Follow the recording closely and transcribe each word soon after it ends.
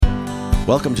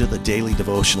Welcome to the Daily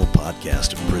Devotional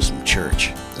Podcast of Prism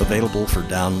Church, available for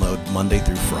download Monday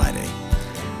through Friday.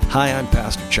 Hi, I'm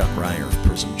Pastor Chuck Ryer of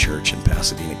Prism Church in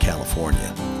Pasadena,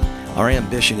 California. Our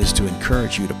ambition is to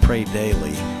encourage you to pray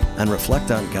daily and reflect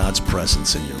on God's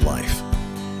presence in your life.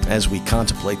 As we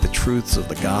contemplate the truths of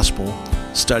the gospel,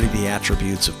 study the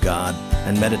attributes of God,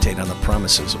 and meditate on the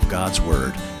promises of God's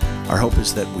Word, our hope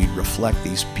is that we reflect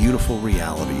these beautiful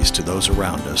realities to those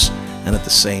around us and at the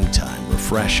same time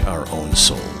refresh our own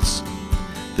souls.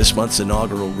 This month's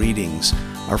inaugural readings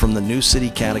are from the New City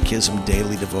Catechism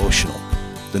Daily Devotional.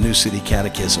 The New City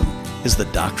Catechism is the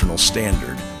doctrinal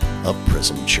standard of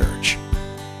Prism Church.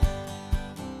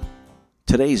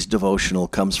 Today's devotional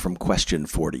comes from question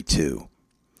 42.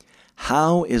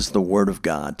 How is the Word of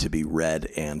God to be read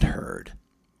and heard?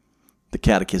 The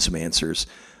Catechism answers,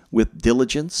 with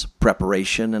diligence,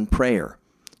 preparation, and prayer,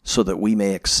 so that we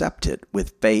may accept it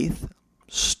with faith,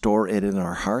 store it in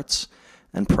our hearts,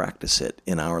 and practice it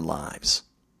in our lives.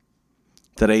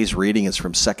 Today's reading is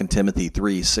from 2 Timothy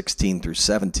 3:16 through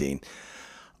 17.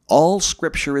 All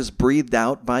Scripture is breathed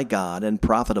out by God and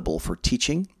profitable for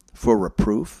teaching, for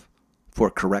reproof, for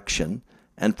correction,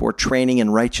 and for training in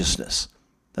righteousness,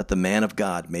 that the man of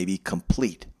God may be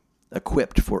complete,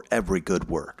 equipped for every good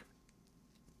work.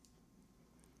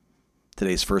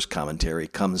 Today's first commentary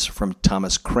comes from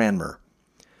Thomas Cranmer.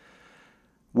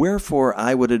 Wherefore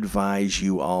I would advise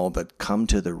you all that come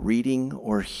to the reading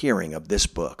or hearing of this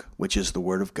book, which is the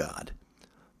Word of God,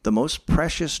 the most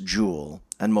precious jewel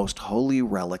and most holy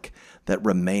relic that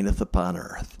remaineth upon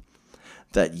earth,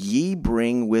 that ye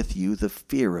bring with you the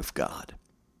fear of God,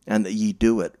 and that ye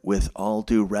do it with all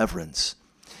due reverence,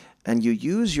 and you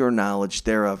use your knowledge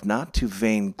thereof not to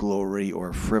vain glory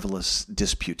or frivolous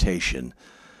disputation,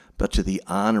 but to the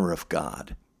honor of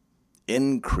God,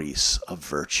 increase of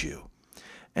virtue,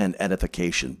 and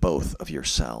edification both of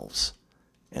yourselves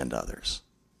and others.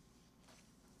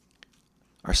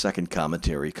 Our second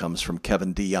commentary comes from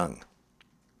Kevin DeYoung.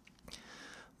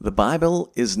 The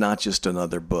Bible is not just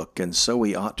another book, and so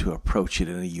we ought to approach it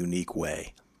in a unique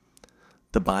way.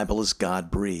 The Bible is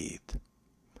God-breathed.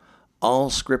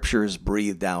 All Scripture is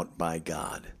breathed out by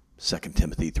God, 2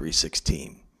 Timothy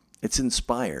 3:16. It's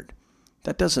inspired.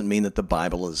 That doesn't mean that the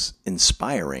Bible is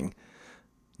inspiring.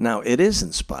 Now, it is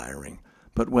inspiring,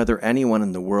 but whether anyone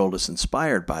in the world is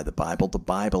inspired by the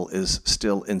Bible is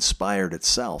still inspired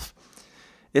itself.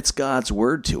 It's God's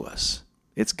Word to us.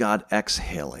 It's God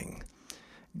exhaling,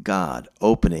 God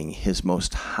opening His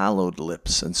most hallowed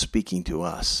lips and speaking to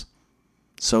us.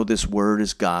 So this Word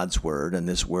is God's Word, and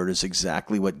this Word is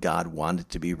exactly what God wanted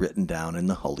to be written down in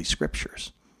the Holy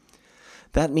Scriptures.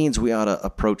 That means we ought to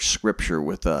approach Scripture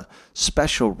with a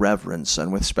special reverence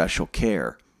and with special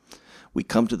care. We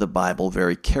come to the Bible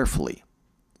very carefully.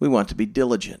 We want to be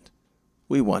diligent.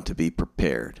 We want to be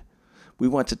prepared. We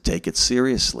want to take it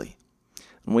seriously.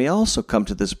 And we also come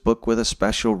to this book with a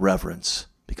special reverence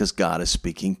because God is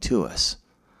speaking to us.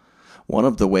 One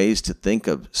of the ways to think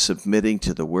of submitting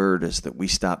to the Word is that we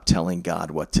stop telling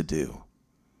God what to do.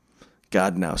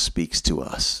 God now speaks to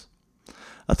us.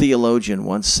 A theologian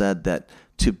once said that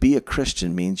to be a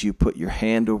Christian means you put your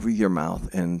hand over your mouth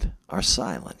and are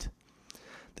silent.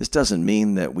 This doesn't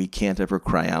mean that we can't ever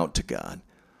cry out to God.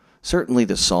 Certainly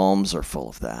the Psalms are full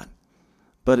of that.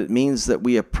 But it means that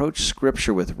we approach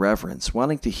Scripture with reverence,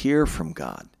 wanting to hear from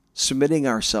God, submitting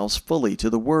ourselves fully to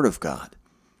the Word of God.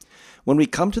 When we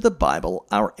come to the Bible,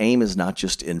 our aim is not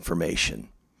just information.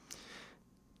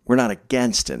 We're not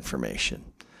against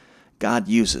information. God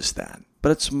uses that.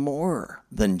 But it's more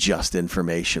than just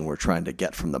information we're trying to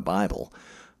get from the Bible.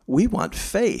 We want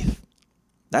faith.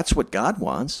 That's what God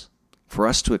wants, for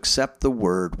us to accept the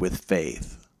Word with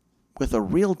faith, with a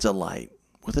real delight,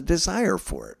 with a desire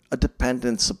for it, a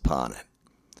dependence upon it.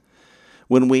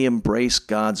 When we embrace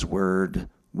God's Word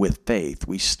with faith,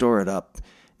 we store it up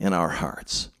in our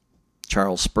hearts.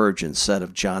 Charles Spurgeon said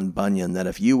of John Bunyan that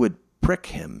if you would prick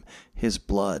him, his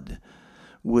blood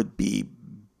would be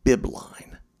bibline.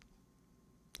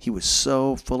 He was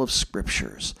so full of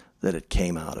Scriptures that it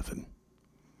came out of him.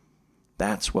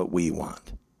 That's what we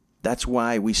want. That's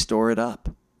why we store it up.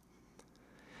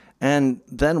 And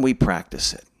then we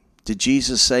practice it. Did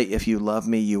Jesus say, if you love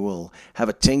me, you will have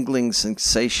a tingling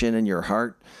sensation in your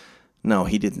heart? No,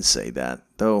 he didn't say that,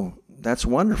 though that's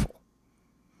wonderful.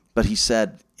 But he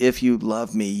said, if you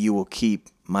love me, you will keep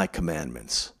my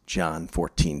commandments. John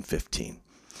 14:15.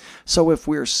 So if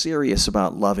we're serious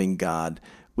about loving God,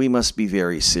 we must be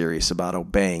very serious about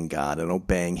obeying God and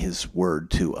obeying His Word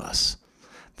to us.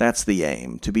 That's the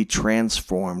aim, to be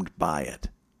transformed by it,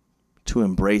 to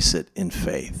embrace it in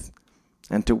faith,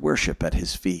 and to worship at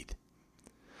His feet.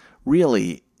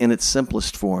 Really, in its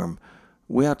simplest form,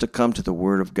 we ought to come to the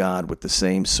Word of God with the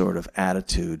same sort of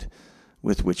attitude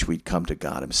with which we'd come to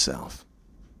God himself.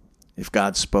 If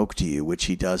God spoke to you, which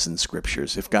he does in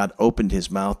Scriptures, if God opened his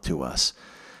mouth to us,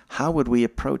 how would we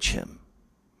approach him?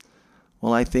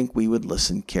 Well, I think we would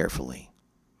listen carefully.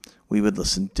 We would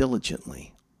listen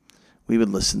diligently. We would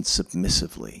listen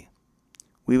submissively.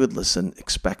 We would listen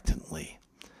expectantly.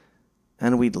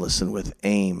 And we'd listen with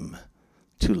aim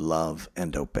to love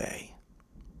and obey.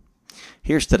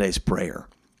 Here's today's prayer.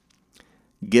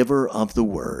 Giver of the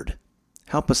Word,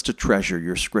 help us to treasure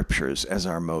your Scriptures as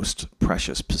our most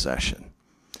precious possession.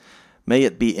 May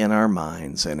it be in our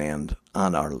minds and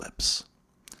on our lips.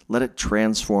 Let it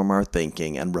transform our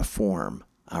thinking and reform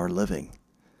our living.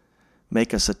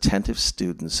 Make us attentive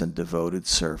students and devoted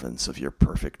servants of your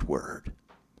perfect Word.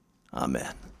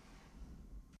 Amen.